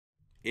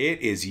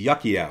It is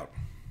yucky out.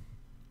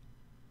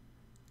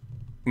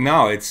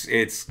 No,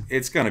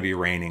 it's gonna be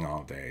raining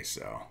all day,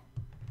 so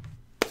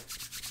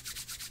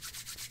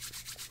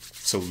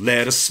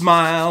let a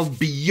smile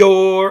be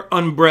your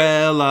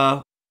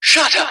umbrella.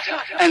 Shut up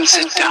and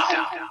sit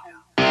down.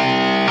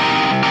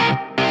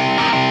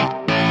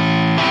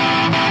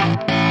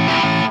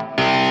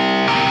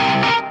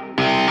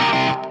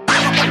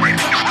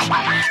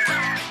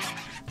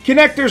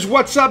 Connectors,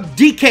 what's up?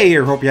 DK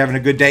here. Hope you're having a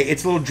good day.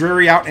 It's a little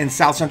dreary out in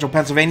South Central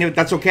Pennsylvania, but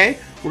that's okay.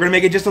 We're going to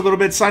make it just a little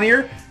bit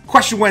sunnier.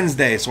 Question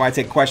Wednesday. So I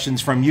take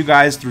questions from you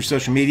guys through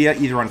social media,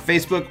 either on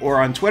Facebook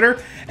or on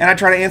Twitter, and I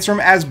try to answer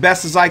them as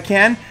best as I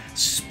can.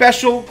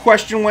 Special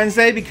Question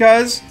Wednesday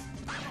because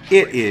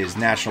it is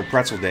National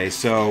Pretzel Day,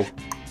 so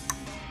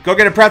go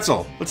get a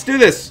pretzel. Let's do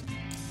this.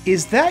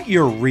 Is that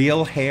your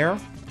real hair?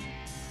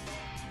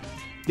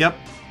 Yep.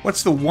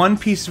 What's the one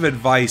piece of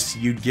advice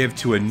you'd give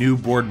to a new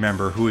board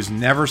member who has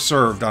never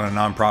served on a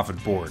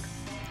nonprofit board?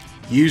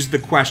 Use the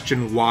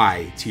question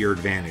why to your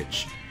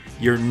advantage.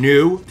 You're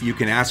new, you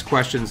can ask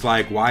questions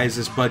like, why is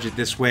this budget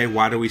this way?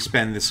 Why do we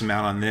spend this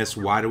amount on this?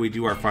 Why do we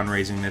do our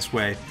fundraising this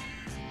way?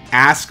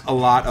 Ask a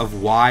lot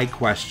of why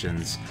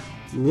questions.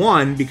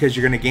 One, because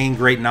you're going to gain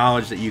great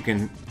knowledge that you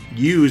can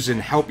use and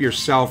help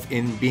yourself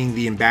in being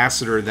the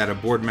ambassador that a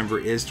board member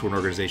is to an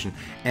organization.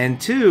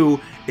 And two,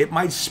 it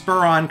might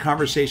spur on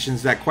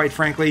conversations that, quite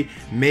frankly,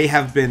 may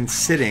have been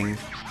sitting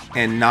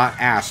and not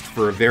asked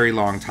for a very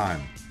long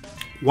time.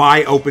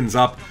 Why opens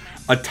up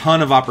a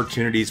ton of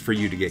opportunities for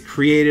you to get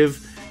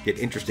creative, get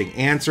interesting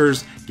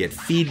answers, get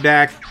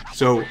feedback.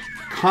 So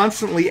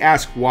constantly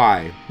ask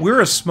why.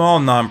 We're a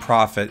small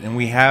nonprofit and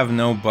we have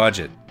no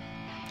budget.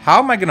 How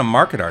am I going to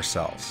market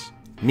ourselves?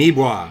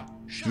 Mibois.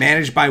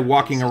 Managed by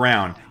walking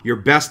around. Your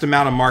best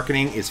amount of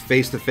marketing is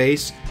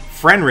face-to-face.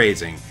 Friend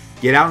raising.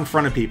 Get out in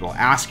front of people.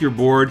 Ask your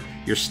board,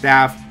 your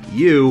staff,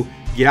 you.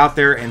 Get out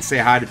there and say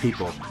hi to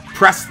people.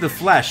 Press the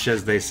flesh,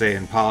 as they say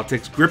in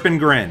politics. Grip and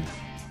grin.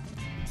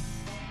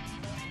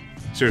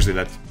 Seriously,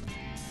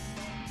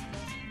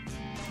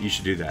 you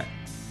should do that.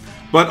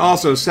 But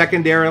also,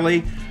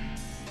 secondarily,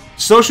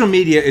 social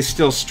media is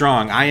still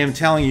strong. I am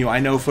telling you, I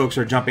know folks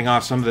are jumping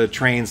off some of the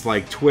trains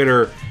like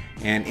Twitter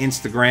and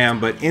Instagram,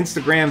 but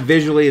Instagram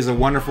visually is a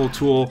wonderful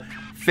tool.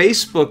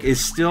 Facebook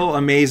is still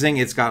amazing.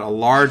 It's got a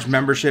large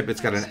membership, it's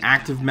got an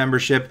active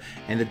membership,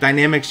 and the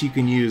dynamics you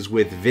can use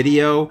with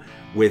video,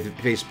 with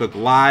Facebook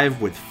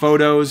Live, with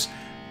photos.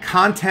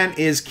 Content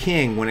is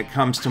king when it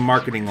comes to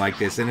marketing like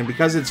this, and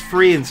because it's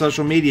free in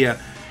social media,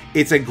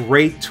 it's a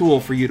great tool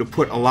for you to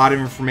put a lot of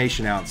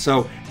information out.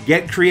 So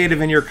get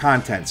creative in your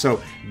content.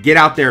 So get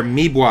out there,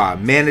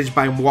 Mibois, managed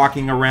by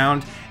walking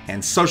around,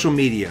 and social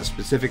media,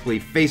 specifically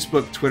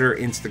Facebook, Twitter,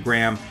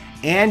 Instagram,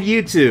 and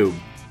YouTube.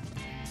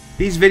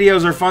 These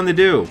videos are fun to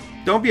do.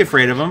 Don't be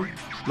afraid of them.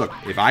 Look,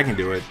 if I can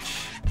do it.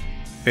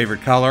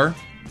 Favorite color?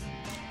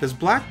 Does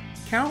black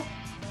count?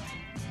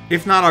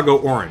 If not, I'll go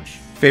orange.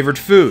 Favorite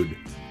food?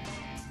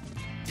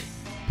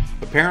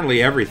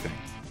 Apparently everything.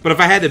 But if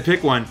I had to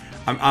pick one,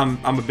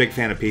 I'm a big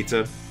fan of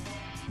pizza.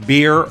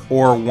 Beer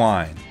or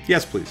wine?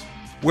 Yes, please.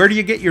 Where do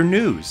you get your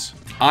news?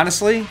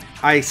 Honestly,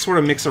 I sort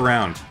of mix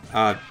around.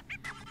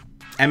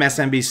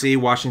 MSNBC,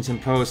 Washington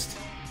Post,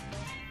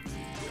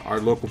 our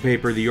local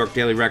paper, the York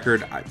Daily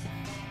Record.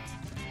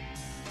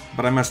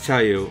 But I must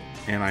tell you,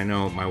 and I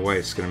know my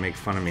wife's going to make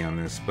fun of me on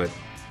this, but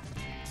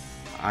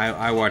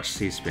I watch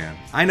C-SPAN.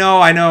 I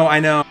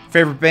know.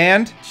 Favorite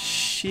band?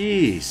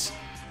 Jeez.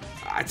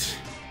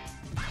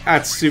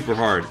 That's super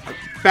hard.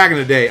 Back in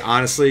the day,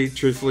 honestly,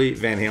 truthfully,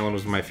 Van Halen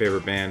was my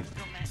favorite band.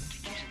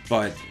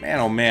 But man,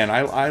 oh man,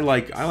 I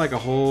like a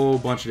whole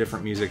bunch of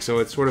different music, so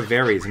it sort of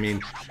varies. I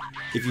mean,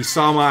 if you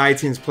saw my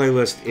iTunes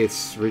playlist,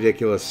 it's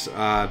ridiculous.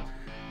 I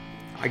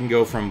can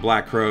go from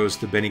Black Crowes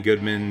to Benny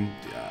Goodman.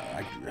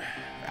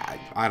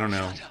 I don't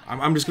know.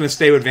 I'm just going to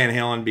stay with Van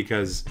Halen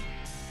because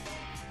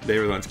they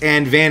were the ones.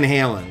 And Van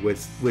Halen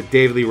with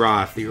David Lee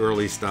Roth, the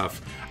early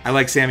stuff. I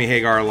like Sammy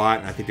Hagar a lot,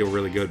 and I think they were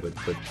really good, but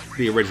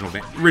the original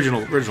Van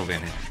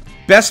Halen.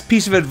 Best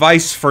piece of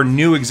advice for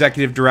new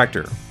executive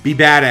director. Be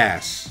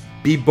badass.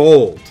 Be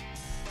bold.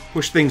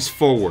 Push things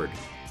forward.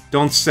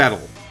 Don't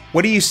settle.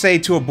 What do you say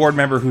to a board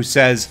member who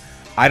says,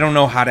 I don't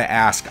know how to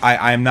ask,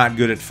 I'm not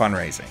good at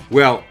fundraising?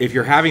 Well, if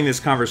you're having this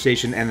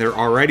conversation and they're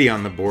already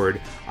on the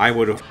board, I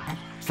would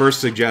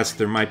first suggest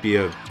there might be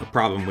a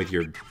problem with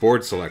your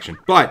board selection.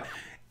 But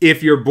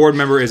if your board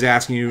member is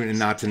asking you and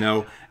not to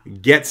know,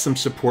 get some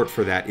support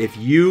for that. If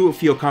you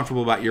feel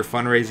comfortable about your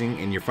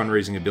fundraising and your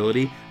fundraising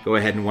ability, go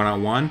ahead and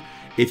one-on-one.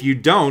 If you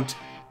don't,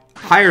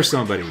 hire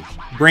somebody.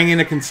 Bring in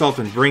a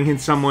consultant. Bring in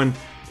someone.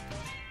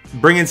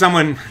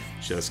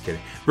 Just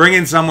kidding. Bring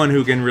in someone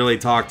who can really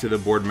talk to the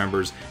board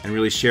members and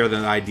really share the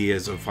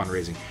ideas of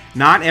fundraising.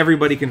 Not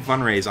everybody can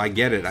fundraise. I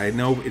get it. I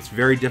know it's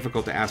very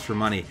difficult to ask for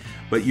money,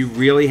 but you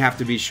really have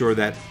to be sure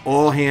that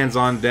all hands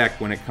on deck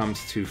when it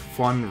comes to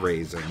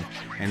fundraising.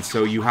 And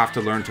so you have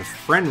to learn to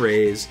friend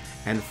raise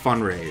and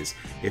fundraise.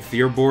 If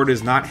your board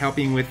is not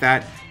helping with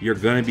that, you're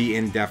going to be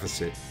in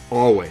deficit.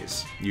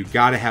 Always. You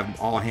got to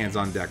have all hands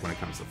on deck when it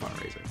comes to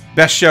fundraising.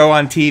 Best show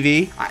on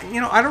TV?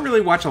 I don't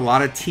really watch a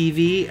lot of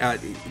TV.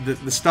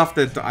 The stuff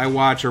that I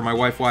watch or my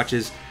wife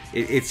watches,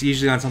 it's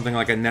usually on something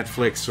like a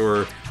Netflix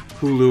or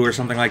Hulu or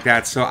something like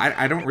that. So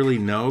I don't really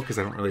know because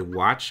I don't really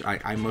watch.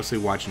 I mostly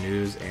watch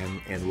news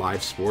and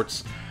live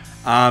sports.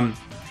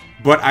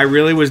 But I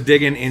really was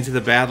digging into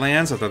the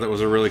Badlands. I thought that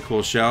was a really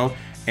cool show.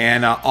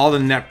 And all the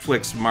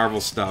Netflix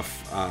Marvel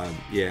stuff,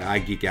 yeah, I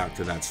geek out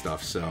to that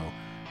stuff. So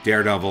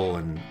Daredevil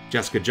and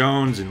Jessica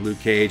Jones and Luke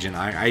Cage, and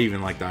I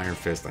even like the Iron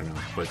Fist, I know.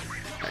 But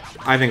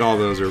I think all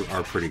those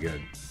are pretty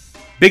good.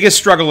 Biggest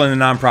struggle in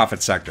the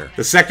nonprofit sector?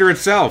 The sector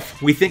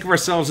itself. We think of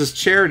ourselves as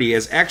charity,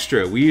 as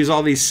extra. We use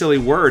all these silly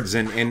words,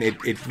 and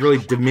it really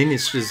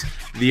diminishes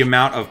the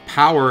amount of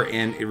power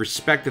and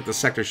respect that the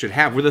sector should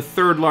have. We're the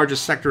third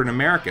largest sector in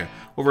America.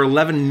 Over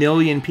 11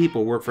 million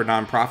people work for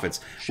nonprofits.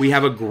 We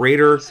have a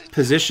greater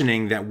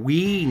positioning that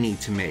we need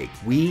to make.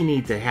 We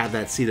need to have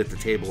that seat at the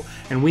table,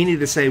 and we need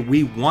to say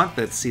we want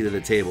that seat at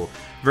the table.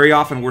 Very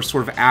often we're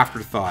sort of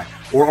afterthought,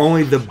 or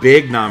only the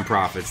big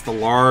nonprofits, the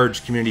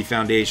large community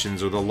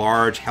foundations or the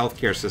large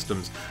healthcare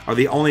systems are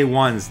the only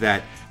ones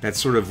that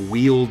sort of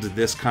wield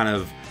this kind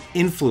of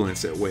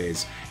influence at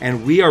ways.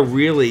 And we are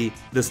really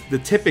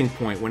the tipping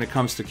point when it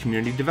comes to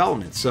community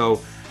development.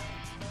 So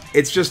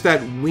it's just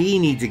that we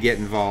need to get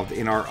involved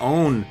in our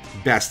own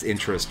best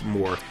interest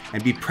more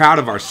and be proud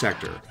of our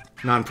sector.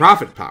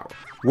 Nonprofit power.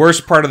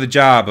 Worst part of the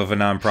job of a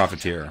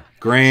nonprofiteer.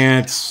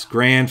 Grants,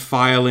 grant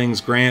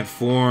filings, grant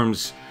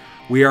forms.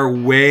 We are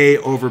way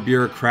over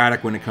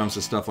bureaucratic when it comes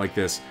to stuff like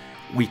this.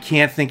 We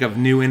can't think of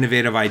new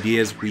innovative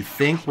ideas. We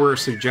think we're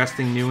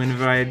suggesting new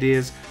innovative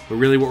ideas, but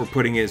really what we're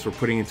putting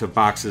into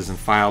boxes and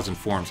files and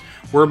forms.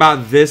 We're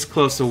about this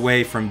close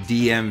away from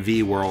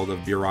DMV world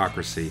of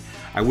bureaucracy.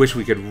 I wish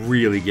we could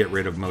really get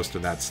rid of most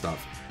of that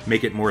stuff.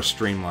 Make it more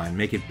streamlined,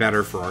 make it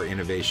better for our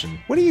innovation.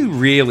 What do you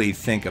really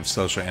think of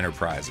social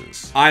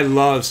enterprises? I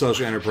love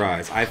social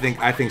enterprise. I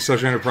think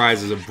social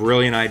enterprise is a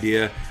brilliant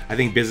idea. I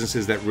think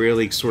businesses that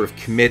really sort of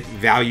commit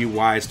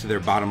value-wise to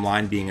their bottom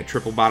line, being a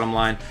triple bottom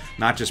line,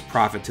 not just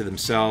profit to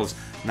themselves,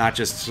 not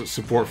just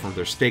support from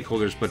their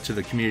stakeholders, but to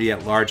the community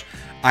at large.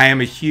 I am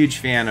a huge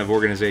fan of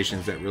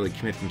organizations that really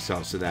commit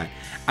themselves to that.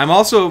 I'm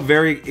also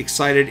very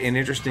excited and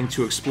interested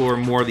to explore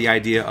more the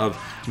idea of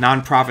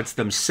nonprofits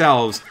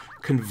themselves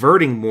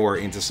converting more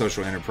into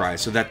social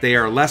enterprise so that they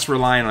are less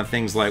reliant on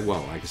things like,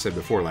 well, like I said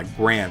before, like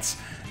grants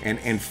and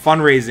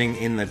fundraising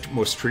in the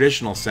most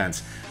traditional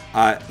sense,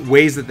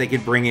 ways that they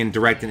could bring in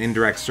direct and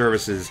indirect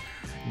services,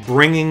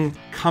 bringing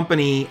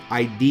company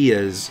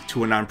ideas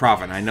to a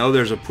nonprofit. And I know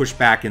there's a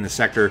pushback in the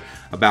sector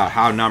about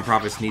how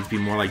nonprofits need to be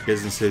more like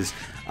businesses.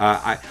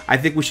 I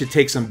think we should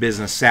take some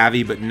business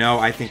savvy, but no,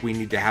 I think we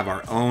need to have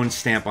our own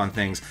stamp on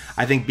things.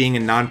 I think being a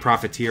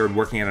nonprofiteer and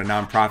working at a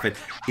nonprofit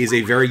is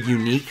a very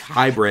unique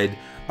hybrid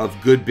of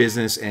good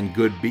business and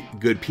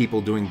good people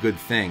doing good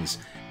things.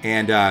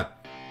 And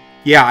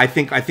yeah, I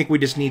think we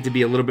just need to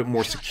be a little bit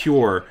more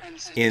secure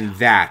in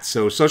that.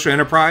 So social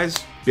enterprise,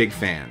 big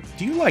fan.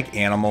 Do you like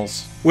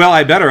animals? Well,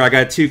 I better. I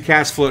got 2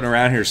 cats floating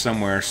around here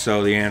somewhere,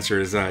 so the answer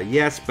is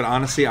yes. But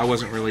honestly, I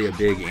wasn't really a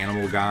big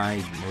animal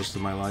guy most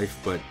of my life.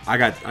 But I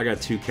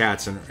got 2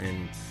 cats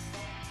in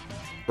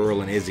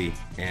Earl and Izzy,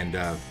 and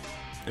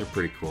they're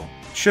pretty cool.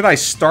 Should I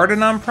start a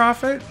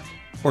nonprofit?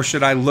 Or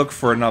should I look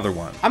for another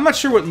one? I'm not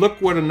sure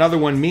what another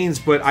one means,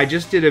 but I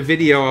just did a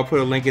video. I'll put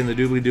a link in the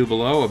doobly-doo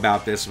below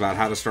about this, about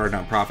how to start a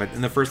nonprofit.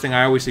 And the first thing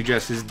I always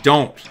suggest is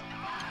don't.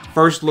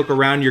 First, look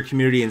around your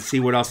community and see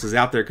what else is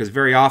out there, because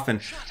very often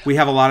we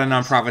have a lot of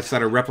nonprofits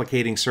that are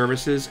replicating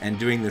services and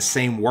doing the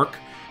same work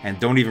and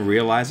don't even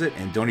realize it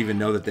and don't even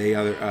know that they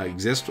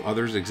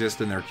others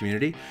exist in their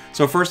community.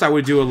 So first I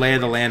would do a lay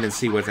of the land and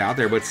see what's out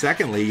there. But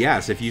secondly,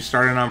 yes, if you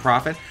start a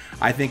nonprofit,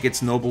 I think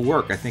it's noble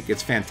work. I think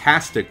it's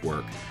fantastic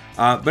work.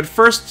 But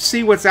first,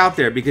 see what's out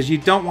there, because you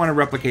don't want to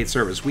replicate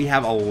service. We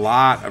have a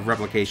lot of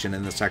replication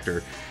in the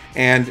sector,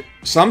 and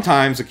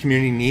sometimes the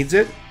community needs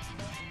it,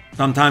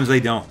 sometimes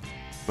they don't.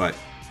 But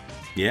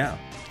yeah,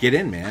 get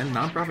in, man.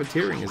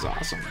 Nonprofiteering is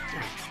awesome.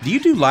 Do you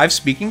do live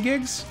speaking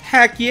gigs?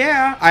 Heck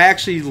yeah. I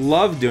actually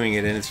love doing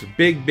it, and it's a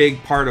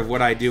big part of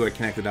what I do at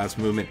Connect the Dots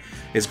Movement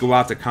is go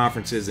out to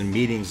conferences and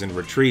meetings and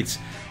retreats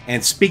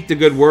and speak the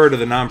good word of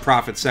the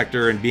nonprofit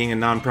sector and being a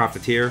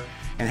nonprofiteer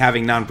and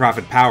having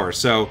nonprofit power.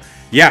 So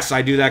yes,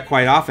 I do that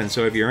quite often.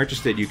 So if you're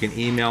interested, you can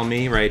email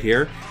me right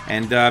here,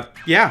 and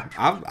yeah,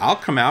 I'll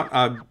come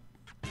out.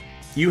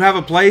 You have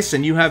a place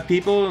and you have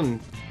people, and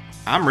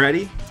I'm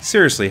ready.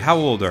 Seriously, how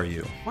old are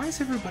you? Why is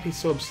everybody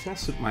so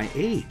obsessed with my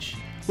age?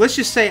 Let's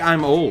just say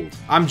I'm old.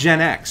 I'm Gen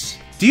X.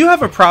 Do you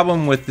have a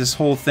problem with this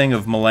whole thing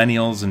of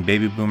millennials and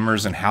baby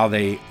boomers and how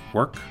they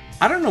work?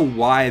 I don't know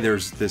why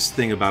there's this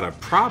thing about a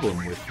problem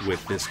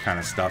with this kind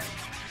of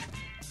stuff.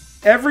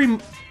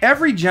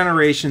 Every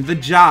generation, the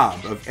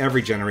job of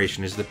every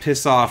generation is to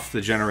piss off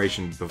the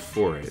generation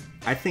before it.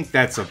 I think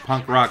that's a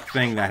punk rock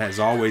thing that has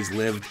always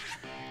lived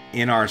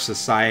in our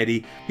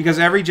society, because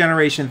every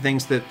generation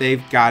thinks that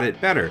they've got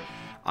it better.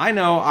 I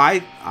know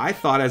I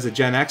thought as a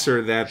Gen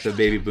Xer that the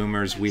baby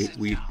boomers,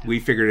 we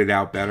figured it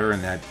out better,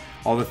 and that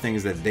all the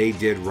things that they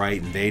did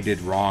right and they did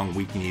wrong,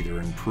 we can either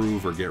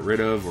improve or get rid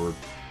of, or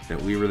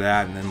that we were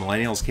that. And then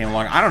millennials came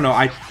along. I don't know.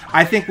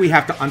 I think we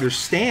have to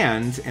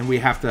understand, and we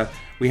have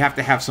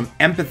to have some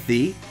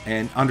empathy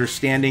and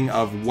understanding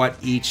of what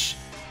each,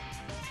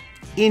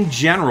 in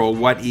general,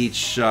 what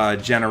each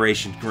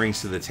generation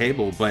brings to the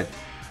table. But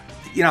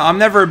you know, I'm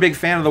never a big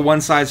fan of the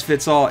one size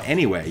fits all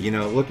anyway. You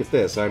know, look at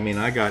this. I mean,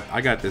 I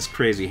got this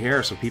crazy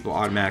hair, so people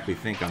automatically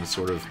think I'm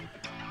sort of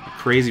a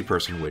crazy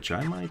person, which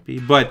I might be.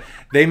 But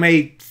they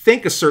may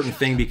think a certain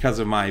thing because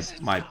of my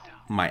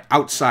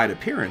outside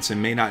appearance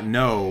and may not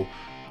know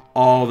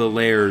all the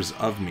layers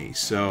of me.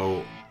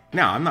 So,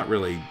 no, I'm not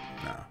really,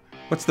 no.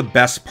 What's the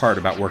best part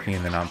about working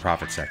in the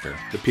nonprofit sector?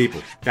 The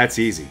people. That's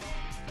easy.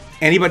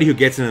 Anybody who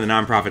gets into the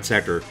nonprofit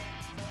sector,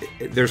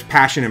 there's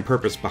passion and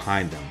purpose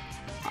behind them.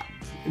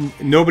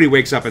 Nobody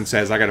wakes up and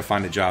says, I got to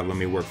find a job, let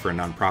me work for a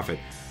nonprofit.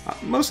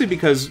 Mostly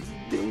because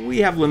we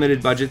have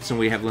limited budgets and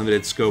we have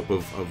limited scope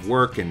of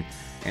work, and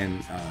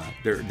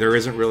there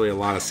isn't really a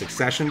lot of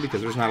succession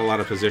because there's not a lot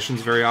of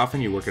positions very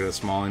often. You work at a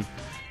small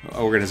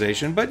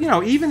organization. But, you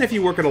know, even if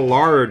you work at a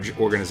large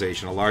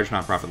organization, a large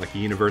nonprofit like a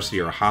university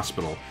or a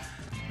hospital,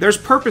 there's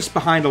purpose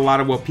behind a lot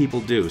of what people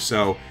do.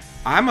 So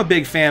I'm a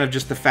big fan of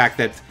just the fact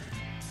that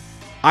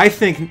I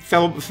think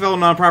fellow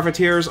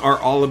nonprofiteers are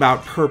all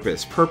about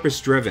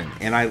purpose-driven,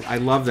 and I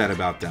love that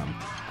about them.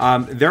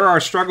 There are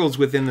struggles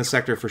within the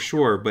sector for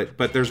sure,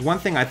 but there's one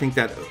thing I think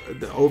that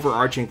the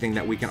overarching thing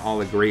that we can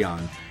all agree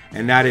on,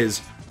 and that is,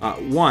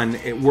 one,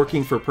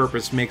 working for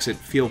purpose makes it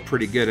feel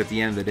pretty good at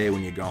the end of the day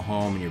when you go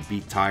home and you're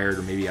beat tired,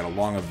 or maybe you had a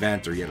long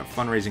event, or you had a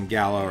fundraising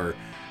gala, or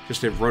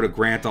just wrote a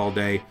grant all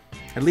day.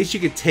 At least you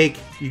could take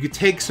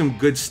some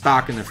good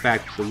stock in the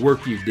fact that the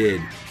work you did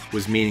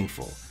was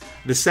meaningful.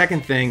 The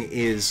second thing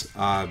is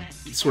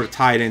sort of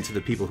tied into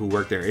the people who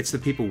work there. It's the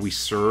people we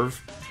serve,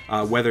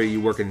 whether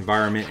you work in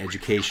environment,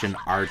 education,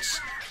 arts,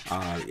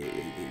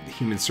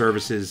 human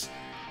services.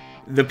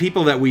 The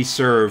people that we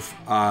serve,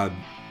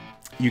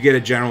 you get a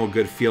general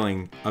good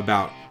feeling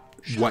about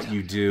what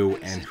you do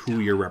and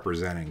who you're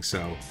representing.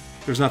 So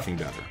there's nothing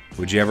better.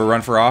 Would you ever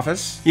run for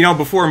office? You know,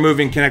 before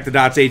moving Connect the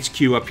Dots HQ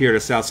up here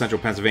to South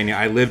Central Pennsylvania,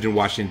 I lived in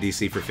Washington,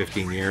 D.C. for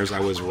 15 years. I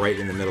was right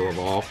in the middle of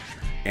all.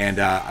 And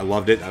I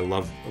loved it. I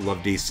love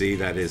DC.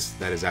 That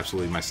is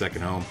absolutely my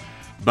second home.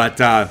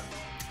 But I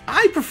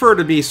prefer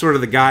to be sort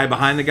of the guy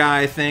behind the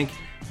guy, I think.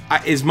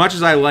 As much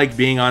as I like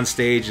being on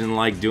stage and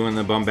like doing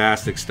the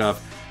bombastic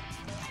stuff,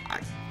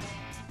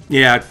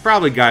 yeah,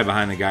 probably guy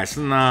behind the guy.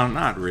 So no,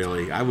 not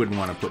really. I wouldn't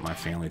want to put my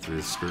family through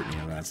the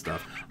scrutiny of that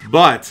stuff.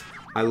 But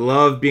I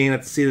love being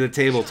at the seat of the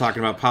table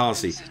talking about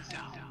policy.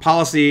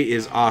 Policy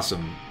is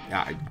awesome.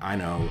 I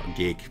know, a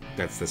geek.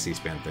 That's the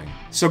C-SPAN thing.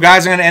 So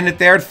guys, I'm going to end it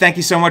there. Thank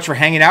you so much for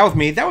hanging out with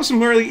me. That was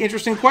some really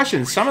interesting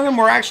questions. Some of them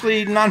were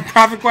actually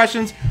nonprofit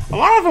questions. A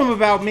lot of them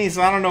about me,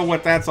 so I don't know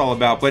what that's all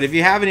about. But if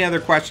you have any other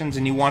questions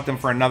and you want them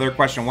for another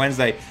Question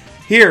Wednesday,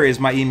 here is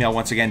my email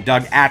once again,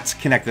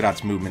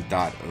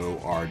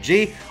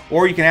 doug@connectthedotsmovement.org.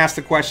 Or you can ask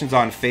the questions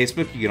on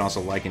Facebook. You can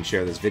also like and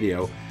share this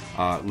video.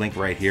 Link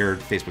right here,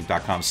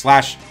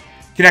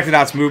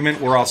 facebook.com/connectthedotsmovement.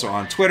 We're also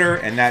on Twitter,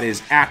 and that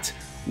is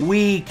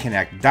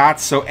 @WeConnectDots.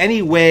 So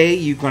anyway,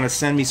 you're going to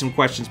send me some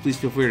questions, please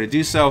feel free to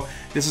do so.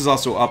 This is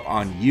also up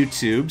on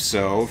YouTube,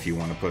 so if you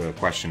want to put a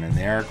question in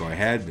there, go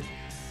ahead. But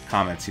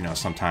comments, you know,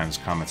 sometimes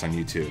comments on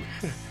YouTube.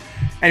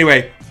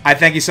 Anyway, I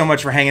thank you so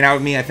much for hanging out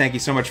with me. I thank you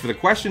so much for the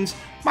questions.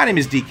 My name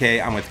is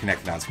DK. I'm with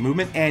Connect the Dots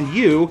Movement, and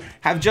you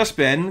have just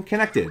been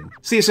connected.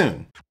 See you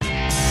soon.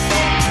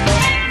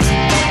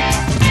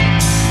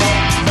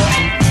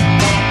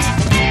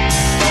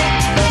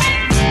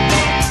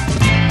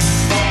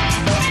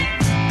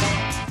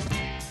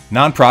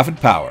 Nonprofit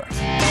Power.